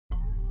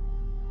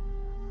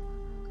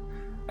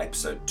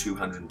episode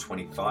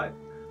 225,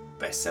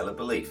 Bestseller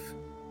Belief.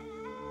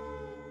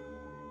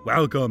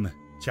 Welcome.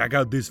 Check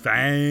out this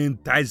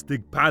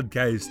fantastic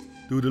podcast.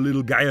 Do the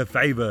little guy a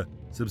favor.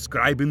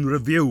 Subscribe and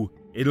review.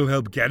 It'll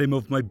help get him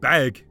off my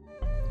back.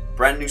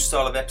 Brand new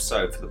style of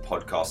episode for the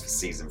podcast for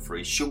season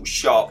 3. Short,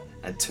 sharp,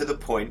 and to the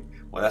point.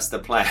 Well, that's the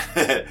plan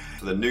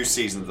for the new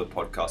season of the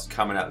podcast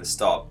coming out at the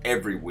start of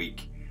every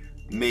week.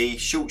 Me,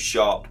 short,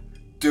 sharp,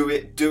 do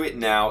it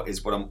now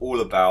is what I'm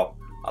all about.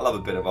 I love a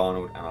bit of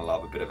Arnold and I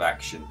love a bit of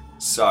action.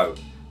 So,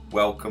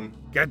 welcome.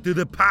 Get to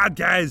the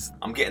podcast.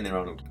 I'm getting there,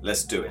 Arnold.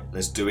 Let's do it.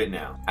 Let's do it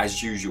now.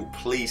 As usual,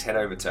 please head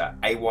over to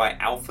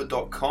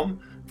ayalpha.com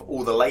for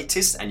all the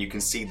latest, and you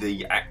can see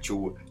the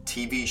actual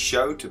TV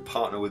show to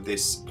partner with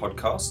this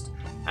podcast.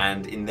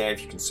 And in there,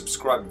 if you can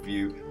subscribe,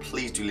 review,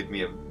 please do leave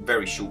me a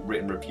very short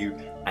written review,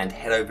 and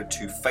head over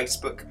to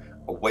Facebook,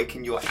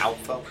 Awaken Your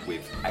Alpha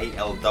with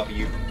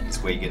ALW.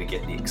 It's where you're going to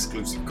get the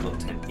exclusive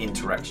content,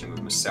 interaction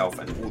with myself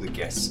and all the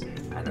guests,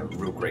 and a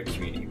real great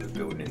community we're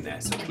building in there.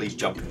 So please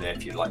jump in there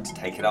if you'd like to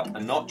take it up a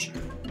notch.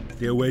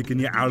 The Awaken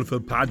Your Alpha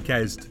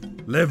podcast.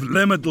 Live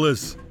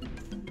limitless.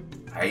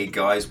 Hey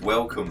guys,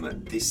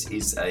 welcome. This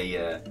is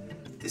a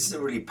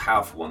really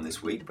powerful one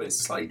this week, but it's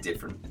slightly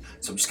different.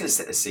 So I'm just going to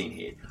set the scene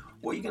here.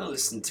 What you're going to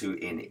listen to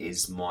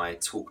is my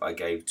talk I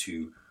gave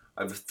to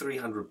over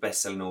 300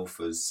 best-selling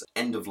authors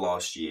end of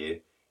last year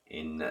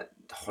in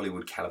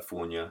Hollywood,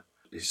 California,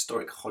 the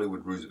historic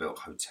Hollywood Roosevelt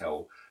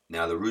Hotel.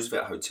 Now, the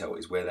Roosevelt Hotel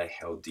is where they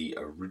held the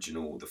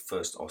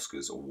first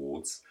Oscars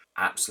awards.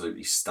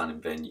 Absolutely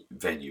stunning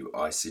venue.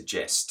 I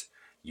suggest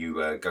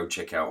you go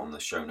check out on the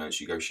show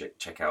notes. You go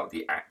check out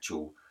the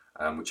actual,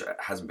 which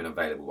hasn't been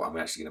available, but I'm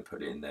actually going to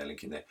put it in there,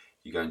 link in there.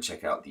 You go and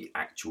check out the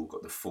actual,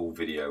 got the full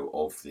video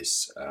of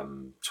this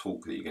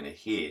talk that you're going to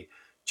hear,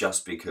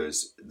 just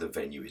because the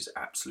venue is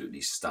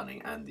absolutely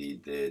stunning, and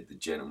the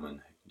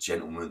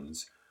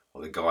gentlemen's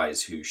or the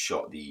guys who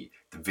shot the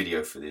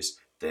video for this,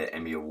 they're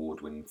Emmy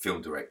Award-winning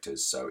film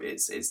directors, so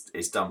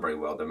it's done very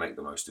well. They make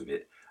the most of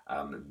it.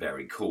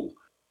 Very cool.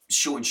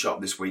 Short and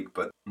sharp this week,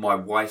 but my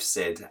wife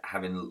said,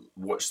 having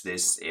watched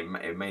this,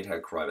 it made her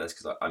cry. That's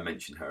because I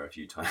mentioned her a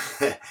few times.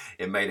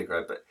 It made her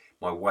cry, but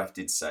my wife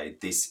did say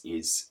this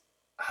is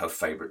her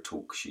favourite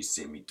talk she's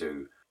seen me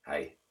do.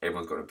 Hey,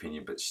 everyone's got an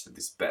opinion, but she said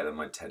this is better than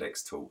my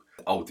TEDx talk.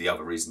 Oh, the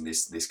other reason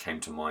this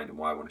came to mind and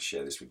why I want to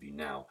share this with you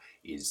now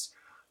is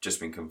just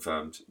been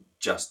confirmed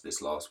just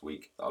this last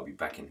week that I'll be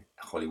back in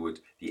Hollywood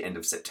the end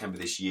of September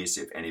this year.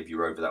 So if any of you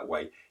are over that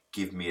way,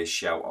 give me a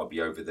shout. I'll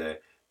be over there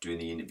doing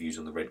the interviews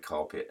on the red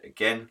carpet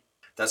again.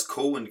 That's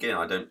cool, and again,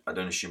 I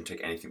don't assume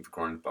take anything for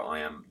granted, but I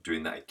am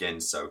doing that again.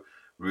 So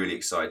really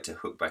excited to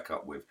hook back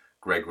up with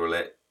Greg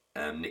Rollett,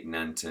 Nick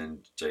Nanton,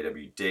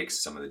 J.W.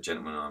 Dix, some of the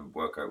gentlemen I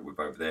work out with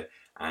over there,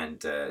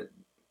 and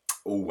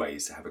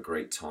always have a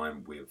great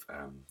time with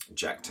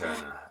Jack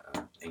Turner,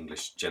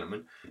 English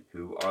gentleman,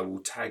 who I will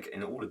tag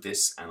in all of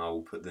this, and I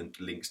will put the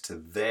links to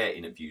their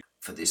interview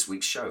for this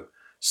week's show.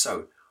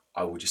 So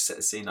I will just set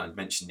the scene. I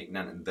mentioned Nick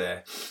Nanton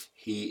there.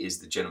 He is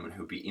the gentleman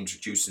who will be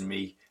introducing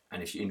me,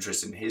 and if you're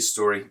interested in his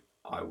story,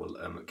 I will,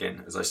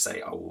 again, as I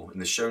say, I will in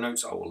the show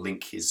notes, I will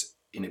link his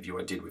interview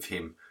I did with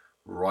him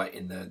right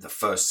in the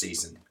first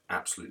season.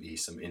 Absolutely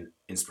some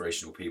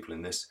inspirational people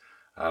in this.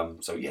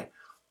 So yeah,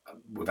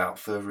 without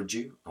further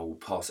ado, I will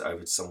pass it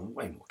over to someone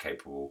way more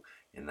capable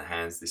in the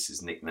hands. This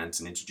is Nick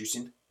Nanton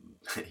introducing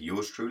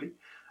yours truly,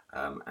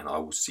 and I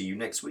will see you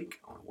next week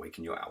on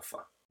Awaken Your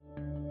Alpha.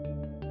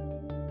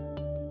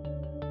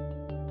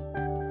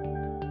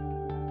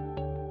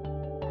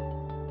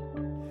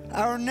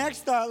 Our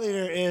next thought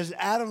leader is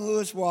Adam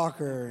Lewis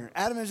Walker.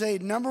 Adam is a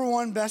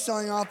 #1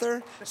 best-selling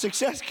author,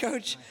 success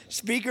coach,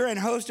 speaker, and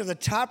host of the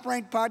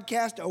top-ranked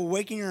podcast,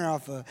 Awaken Your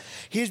Alpha.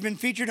 He has been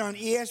featured on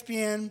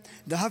ESPN,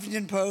 The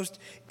Huffington Post,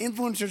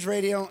 Influencers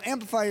Radio,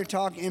 Amplify Your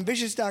Talk,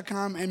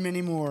 Ambitious.com, and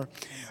many more.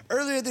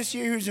 Earlier this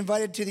year, he was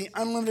invited to the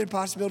Unlimited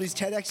Possibilities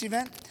TEDx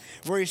event,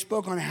 where he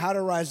spoke on how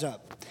to rise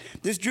up.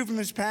 This drew from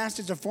his past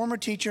as a former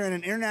teacher and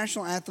an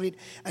international athlete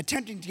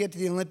attempting to get to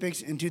the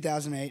Olympics in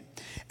 2008.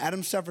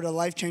 Adam suffered a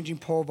life-changing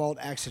pole vault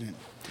accident.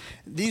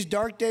 These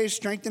dark days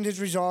strengthened his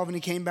resolve, and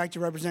he came back to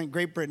represent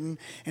Great Britain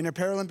in a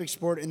Paralympic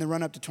sport in the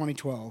run-up to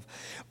 2012.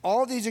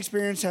 All of these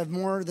experiences have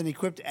more than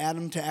equipped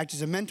Adam to act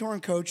as a mentor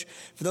and coach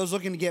for those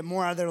looking to get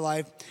more out of their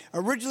life.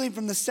 Originally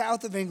from the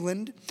south of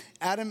England,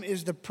 Adam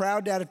is the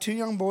proud dad of 2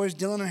 young boys,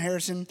 Dylan and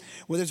Harrison,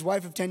 with his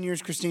wife of 10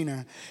 years,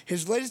 Christina.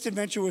 His latest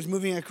adventure was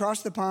moving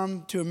across the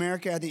pond to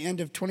America at the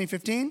end of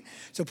 2015.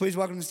 So please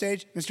welcome to the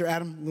stage, Mr.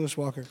 Adam Lewis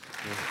Walker.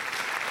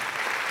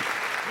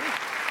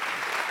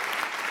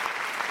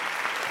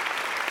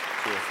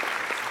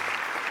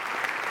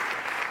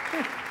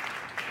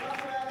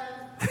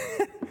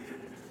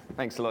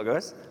 Thanks a lot,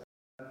 guys.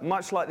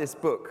 Much like this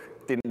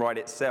book didn't write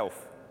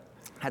itself,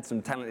 had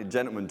some talented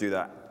gentlemen do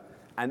that,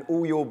 and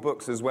all your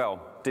books as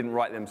well didn't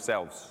write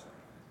themselves.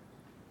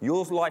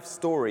 Your life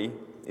story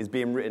is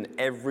being written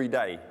every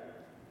day.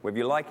 Whether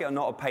you like it or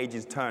not, a page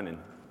is turning.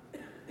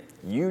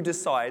 You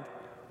decide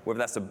whether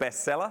that's a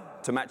bestseller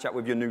to match up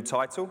with your new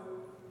title,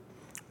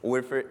 or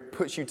if it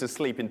puts you to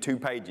sleep in 2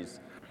 pages.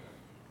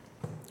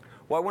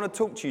 What I want to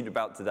talk to you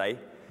about today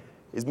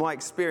is my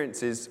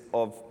experiences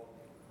of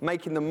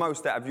making the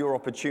most out of your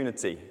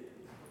opportunity.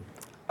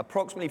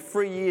 Approximately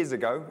 3 years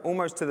ago,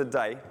 almost to the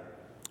day,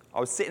 I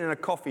was sitting in a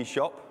coffee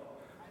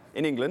shop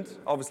in England.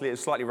 Obviously, it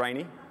was slightly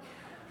rainy.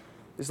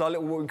 This is our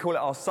little, what we call it,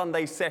 our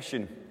Sunday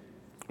session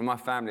with my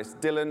family. It's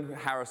Dylan,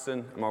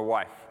 Harrison, and my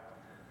wife.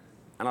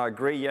 And I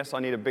agree, yes,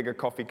 I need a bigger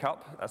coffee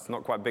cup. That's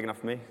not quite big enough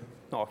for me,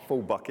 not a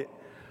full bucket.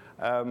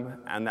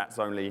 And that's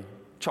only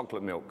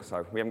chocolate milk,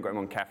 so we haven't got him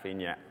on caffeine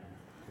yet.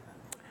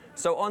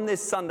 So on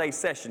this Sunday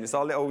session, it's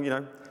our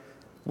little,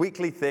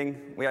 weekly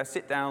thing. We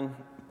sit down,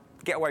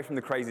 get away from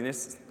the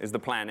craziness, is the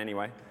plan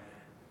anyway,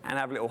 and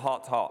have a little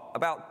heart-to-heart.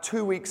 About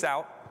 2 weeks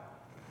out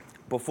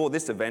before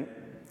this event,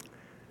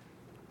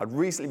 I'd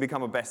recently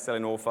become a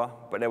best-selling author,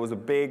 but there was a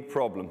big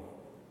problem.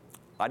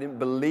 I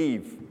didn't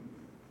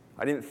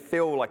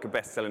feel like a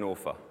best-selling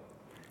author.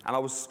 And I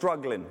was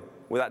struggling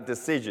with that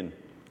decision.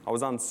 I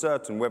was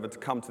uncertain whether to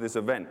come to this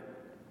event.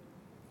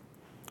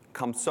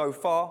 Come so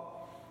far,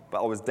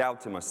 but I was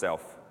doubting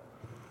myself.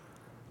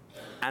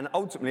 And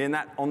ultimately,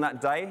 on that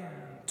day,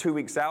 2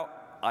 weeks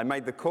out, I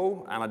made the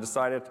call, and I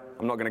decided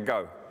I'm not going to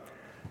go.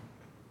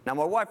 Now,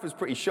 my wife was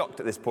pretty shocked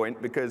at this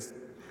point, because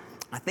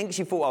I think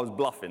she thought I was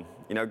bluffing,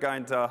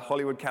 going to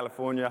Hollywood,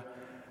 California.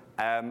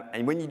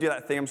 And when you do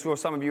that thing, I'm sure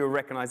some of you will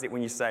recognize it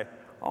when you say,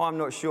 oh, I'm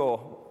not sure.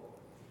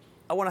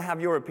 I want to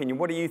have your opinion.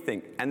 What do you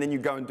think? And then you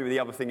go and do the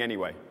other thing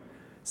anyway.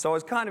 So I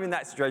was kind of in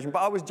that situation, but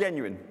I was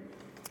genuine.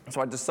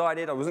 So I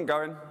decided I wasn't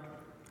going,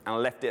 and I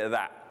left it at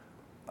that.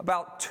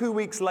 About 2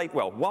 weeks later,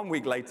 well, 1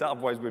 week later,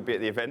 otherwise we'd be at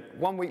the event.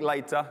 1 week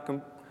later,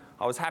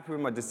 I was happy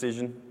with my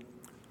decision.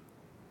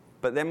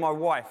 But then my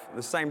wife,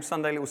 the same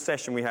Sunday little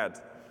session we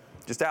had,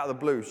 just out of the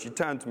blue, she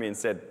turned to me and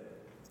said,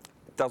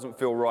 it doesn't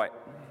feel right.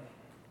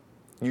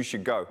 You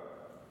should go.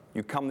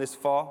 You come this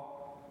far,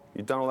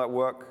 you've done all that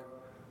work,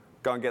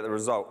 go and get the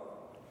result.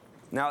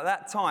 Now at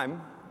that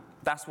time,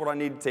 that's what I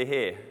needed to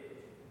hear.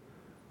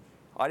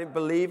 I didn't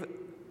believe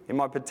in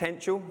my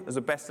potential as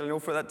a best-selling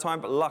author at that time,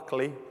 but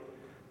luckily,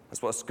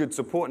 that's what a good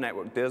support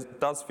network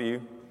does for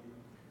you.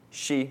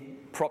 She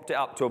propped it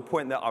up to a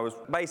point that I was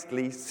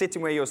basically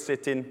sitting where you're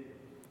sitting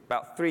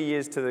about 3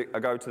 years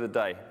ago to the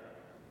day,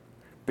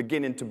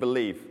 beginning to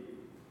believe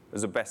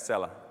as a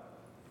bestseller.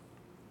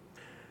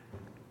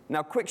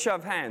 Now, quick show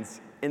of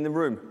hands in the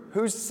room.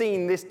 Who's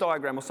seen this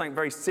diagram or something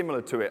very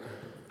similar to it?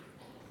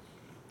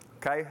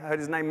 Okay, I heard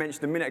his name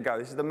mentioned a minute ago.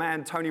 This is the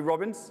man, Tony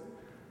Robbins.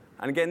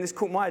 And again, this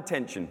caught my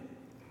attention.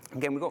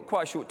 Again, we've got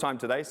quite a short time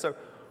today, so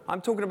I'm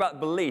talking about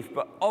belief,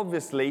 but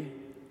obviously,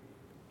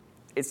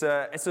 it's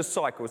a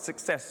cycle, a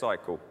success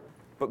cycle.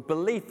 But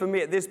belief for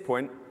me at this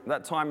point,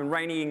 that time in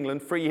rainy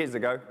England 3 years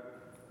ago,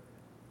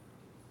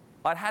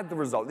 I'd had the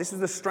result. This is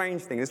the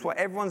strange thing. This is why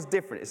everyone's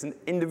different. It's an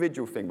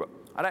individual thing, but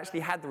I'd actually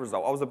had the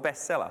result. I was a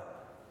bestseller.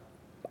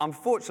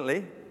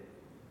 Unfortunately,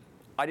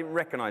 I didn't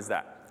recognize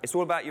that. It's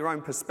all about your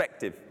own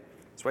perspective.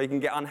 It's where you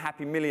can get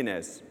unhappy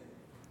millionaires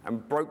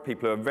and broke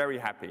people who are very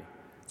happy.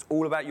 It's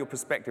all about your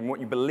perspective and what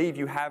you believe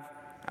you have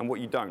and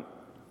what you don't.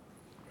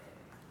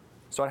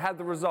 So I had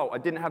the result. I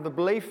didn't have the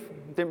belief,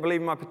 didn't believe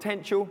in my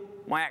potential.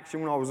 My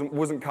action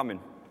wasn't coming.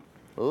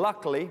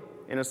 Luckily,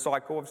 in a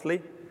cycle, obviously,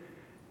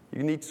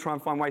 you need to try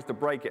and find ways to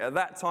break it. At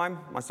that time,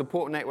 my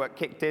support network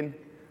kicked in.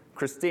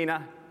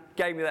 Christina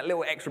gave me that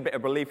little extra bit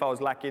of belief I was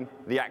lacking.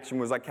 The action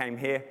was I came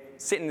here,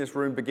 sitting in this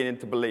room, beginning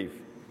to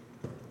believe.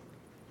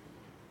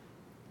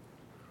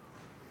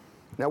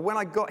 Now, when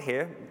I got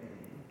here,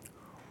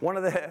 one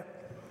of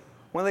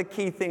the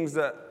key things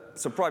that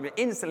surprised me,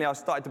 instantly I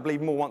started to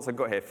believe more once I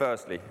got here,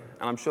 firstly.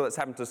 And I'm sure that's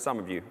happened to some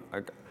of you.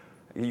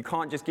 You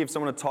can't just give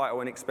someone a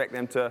title and expect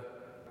them to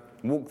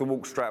walk the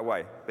walk straight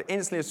away. But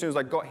instantly, as soon as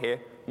I got here,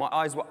 my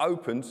eyes were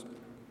opened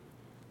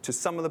to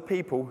some of the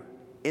people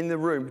in the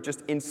room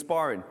just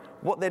inspiring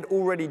what they'd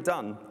already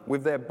done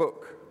with their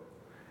book.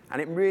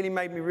 And it really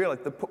made me realize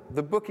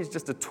the book is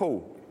just a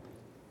tool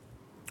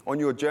on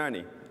your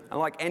journey. And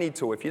like any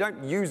tool, if you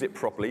don't use it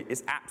properly,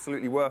 it's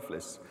absolutely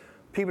worthless.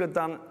 People have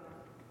done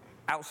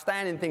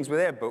outstanding things with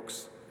their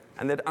books,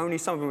 and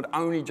some of them had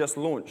only just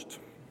launched,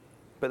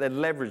 but they'd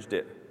leveraged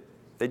it.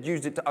 They'd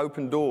used it to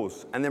open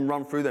doors and then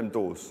run through them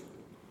doors.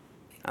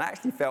 And I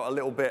actually felt a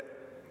little bit,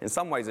 in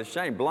some ways,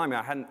 ashamed. Blimey,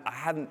 I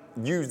hadn't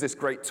used this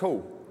great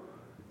tool.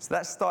 So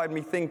that started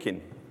me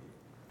thinking.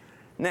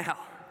 Now,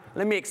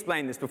 let me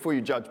explain this before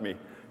you judge me.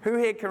 Who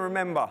here can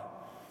remember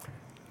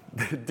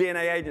the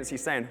DNA agency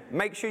saying,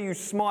 make sure you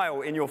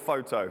smile in your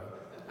photo?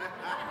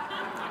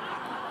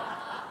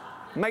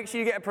 Make sure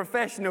you get a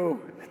professional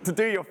to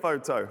do your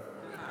photo.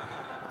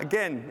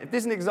 Again, if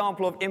this is an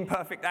example of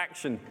imperfect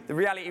action, the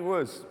reality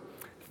was,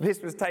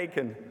 this was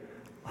taken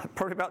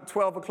probably about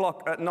 12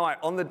 o'clock at night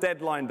on the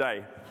deadline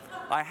day.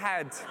 I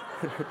had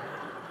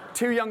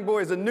 2 young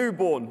boys, a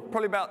newborn,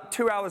 probably about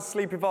 2 hours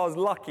sleep if I was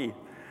lucky.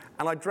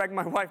 And I dragged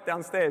my wife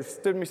downstairs,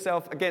 stood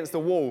myself against the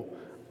wall,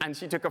 and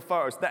she took a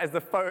photo. So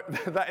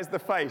that is the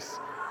face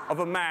of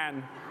a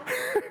man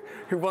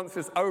who wants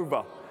this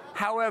over.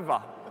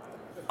 However,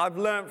 I've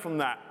learned from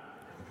that.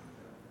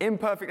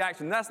 Imperfect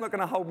action, that's not going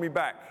to hold me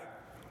back.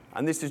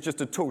 And this is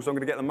just a tool, so I'm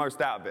going to get the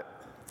most out of it.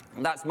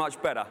 And that's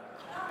much better.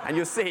 And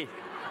you'll see,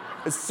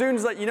 as soon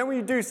as, you know when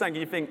you do something,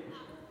 you think,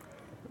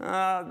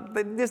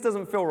 this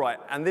doesn't feel right.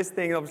 And this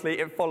thing, obviously,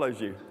 it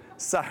follows you.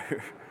 So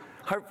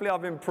hopefully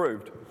I've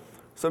improved.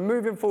 So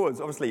moving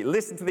forwards, obviously,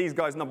 listen to these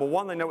guys. Number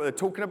one, they know what they're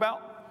talking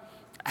about,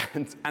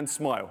 and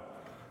smile.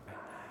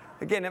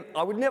 Again,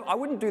 I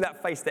wouldn't do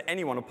that face to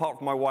anyone apart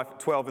from my wife at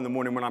 12 in the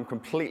morning when I'm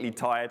completely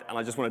tired and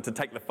I just wanted to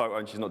take the photo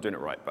and she's not doing it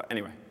right. But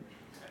anyway.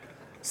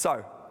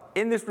 So,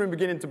 in this room,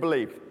 beginning to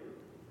believe,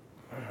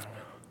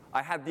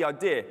 I had the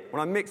idea when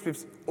I mixed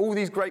with all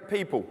these great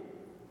people,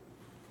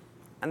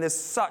 and there's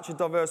such a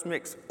diverse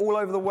mix all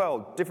over the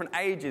world, different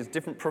ages,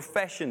 different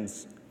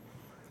professions.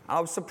 And I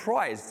was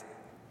surprised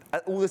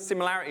at all the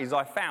similarities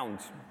I found.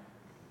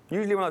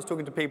 Usually when I was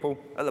talking to people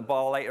at the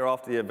bar later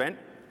after the event,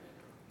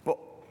 but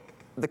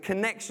the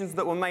connections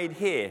that were made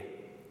here,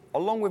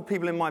 along with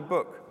people in my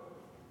book,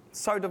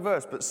 so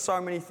diverse, but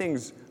so many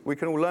things we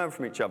can all learn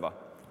from each other.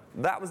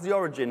 That was the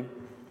origin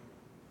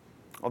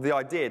of the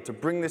idea to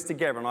bring this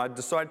together, and I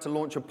decided to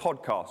launch a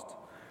podcast.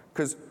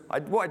 Because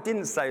what I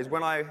didn't say is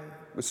when I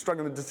was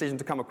struggling with the decision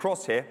to come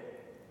across here,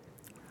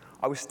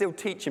 I was still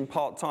teaching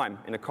part-time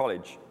in a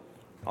college.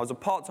 I was a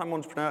part-time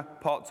entrepreneur,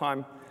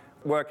 part-time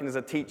working as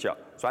a teacher.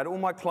 So I had all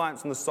my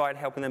clients on the side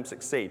helping them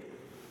succeed.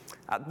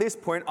 At this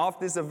point,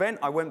 after this event,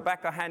 I went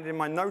back, I handed in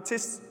my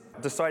notice,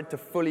 decided to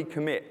fully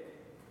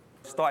commit,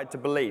 started to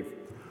believe.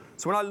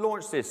 So when I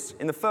launched this,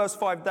 in the first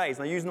 5 days,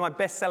 and I used my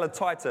bestseller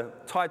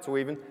title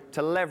even,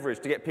 to leverage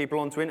to get people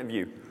onto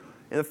interview.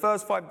 In the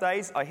first 5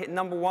 days, I hit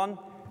 #1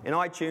 in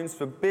iTunes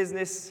for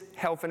business,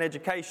 health, and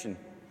education.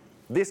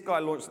 This guy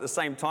launched at the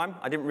same time.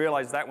 I didn't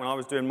realize that when I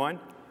was doing mine.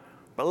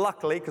 But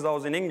luckily, because I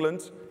was in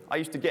England, I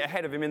used to get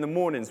ahead of him in the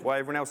mornings while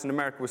everyone else in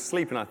America was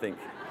sleeping, I think.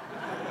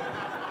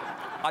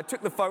 I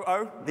took the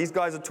photo. These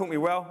guys had taught me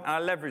well, and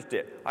I leveraged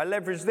it. I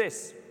leveraged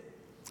this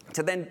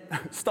to then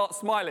start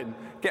smiling,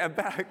 get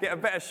a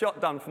better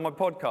shot done for my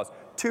podcast.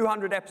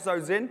 200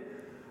 episodes in,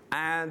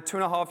 and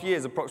 2.5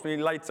 years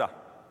approximately later.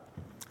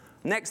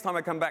 Next time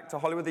I come back to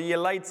Hollywood, a year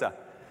later.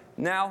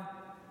 Now,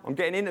 I'm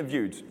getting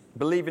interviewed,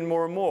 believing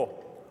more and more.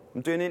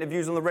 I'm doing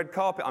interviews on the red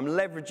carpet. I'm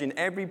leveraging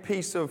every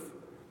piece of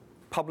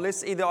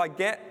publicity that I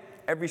get,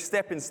 every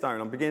stepping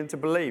stone. I'm beginning to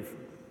believe.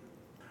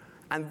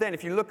 And then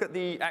if you look at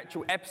the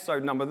actual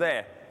episode number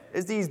there,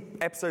 as these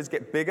episodes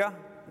get bigger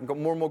and got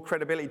more and more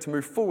credibility to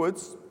move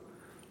forwards,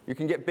 you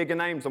can get bigger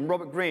names. I'm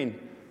Robert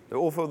Greene, the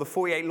author of The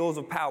 48 Laws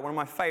of Power, one of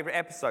my favorite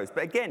episodes.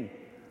 But again,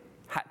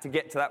 had to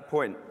get to that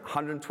point,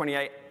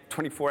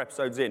 24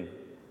 episodes in.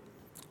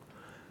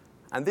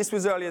 And this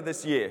was earlier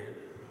this year.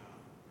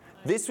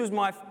 This was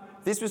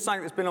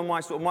something that's been on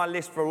my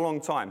list for a long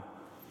time.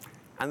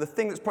 And the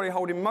thing that's probably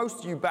holding most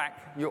of you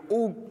back, you're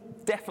all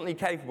definitely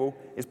capable,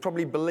 is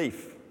probably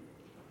belief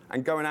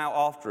and going out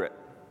after it.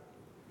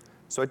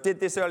 So I did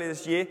this earlier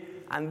this year,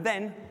 and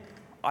then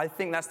I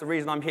think that's the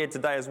reason I'm here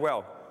today as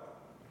well.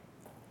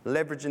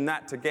 Leveraging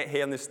that to get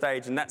here on this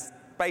stage, and that's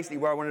basically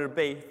where I wanted to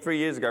be 3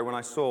 years ago when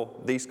I saw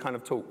these kind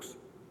of talks.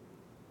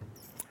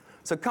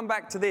 So come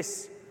back to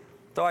this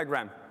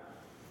diagram.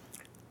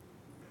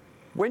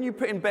 When you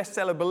put in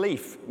bestseller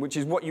belief, which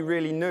is what you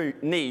really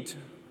need,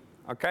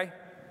 okay?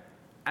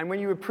 And when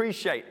you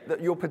appreciate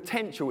that your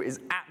potential is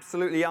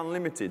absolutely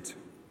unlimited,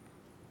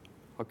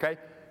 okay?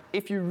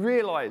 If you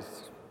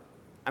realized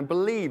and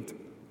believed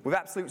with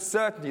absolute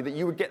certainty that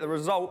you would get the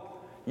result,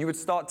 you would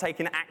start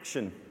taking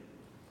action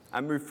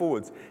and move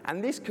forwards.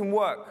 And this can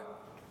work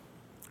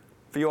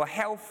for your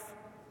health,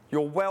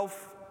 your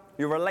wealth,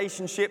 your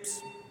relationships.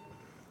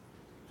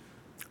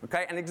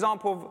 Okay, an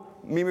example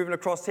of me moving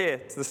across here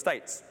to the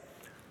States.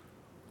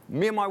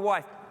 Me and my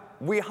wife,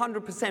 we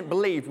 100%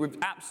 believed with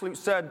absolute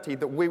certainty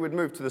that we would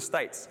move to the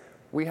States.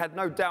 We had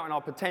no doubt in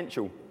our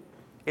potential.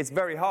 It's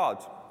very hard.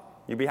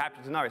 You'd be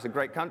happy to know it's a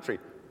great country.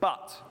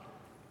 But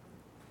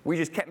we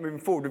just kept moving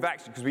forward with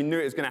action because we knew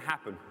it was going to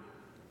happen.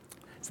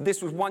 So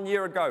this was 1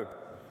 year ago,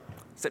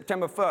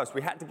 September 1st.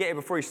 We had to get here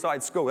before he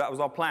started school. That was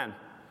our plan.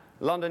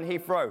 London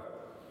Heathrow.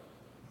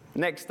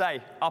 Next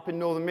day, up in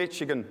northern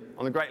Michigan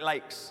on the Great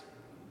Lakes.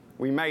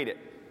 We made it.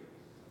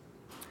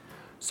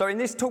 So in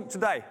this talk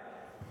today,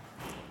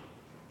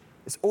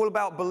 it's all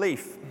about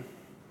belief.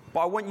 But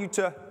I want you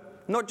to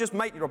not just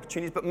make your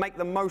opportunities, but make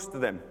the most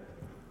of them.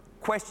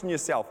 Question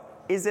yourself,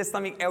 is there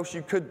something else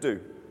you could do?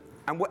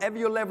 And whatever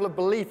your level of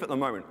belief at the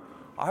moment,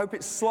 I hope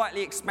it's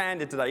slightly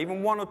expanded today,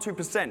 even 1 or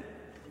 2%.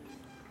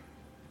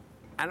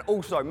 And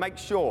also make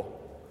sure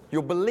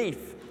your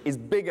belief is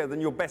bigger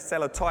than your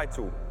bestseller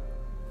title,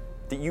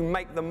 that you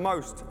make the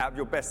most out of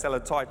your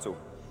bestseller title.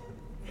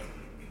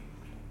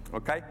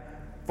 Okay?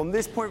 From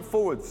this point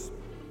forwards,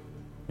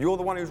 you're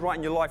the one who's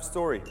writing your life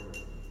story.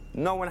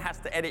 No one has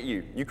to edit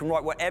you. You can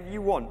write whatever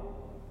you want.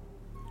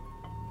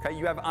 Okay?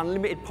 You have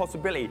unlimited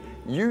possibility.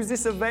 Use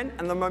this event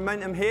and the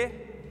momentum here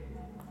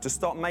to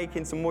start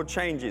making some more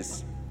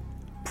changes.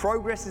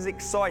 Progress is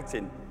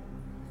exciting.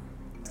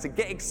 So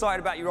get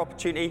excited about your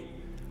opportunity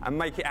and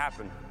make it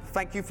happen.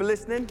 Thank you for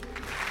listening.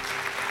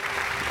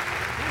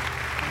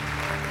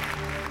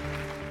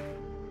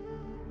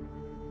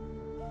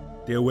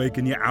 the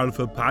Awaken Your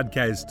Alpha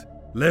podcast.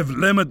 Live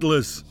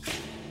limitless.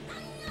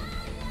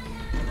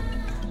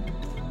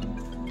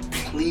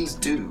 Please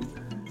do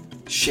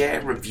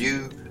share,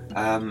 review,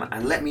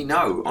 and let me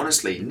know.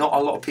 Honestly, not a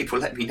lot of people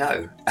let me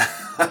know.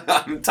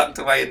 I'm tucked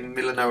away in the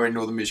middle of nowhere in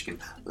northern Michigan.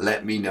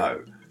 Let me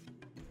know.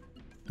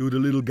 Do the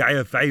little guy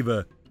a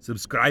favor.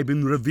 Subscribe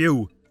and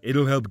review.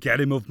 It'll help get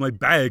him off my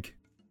back.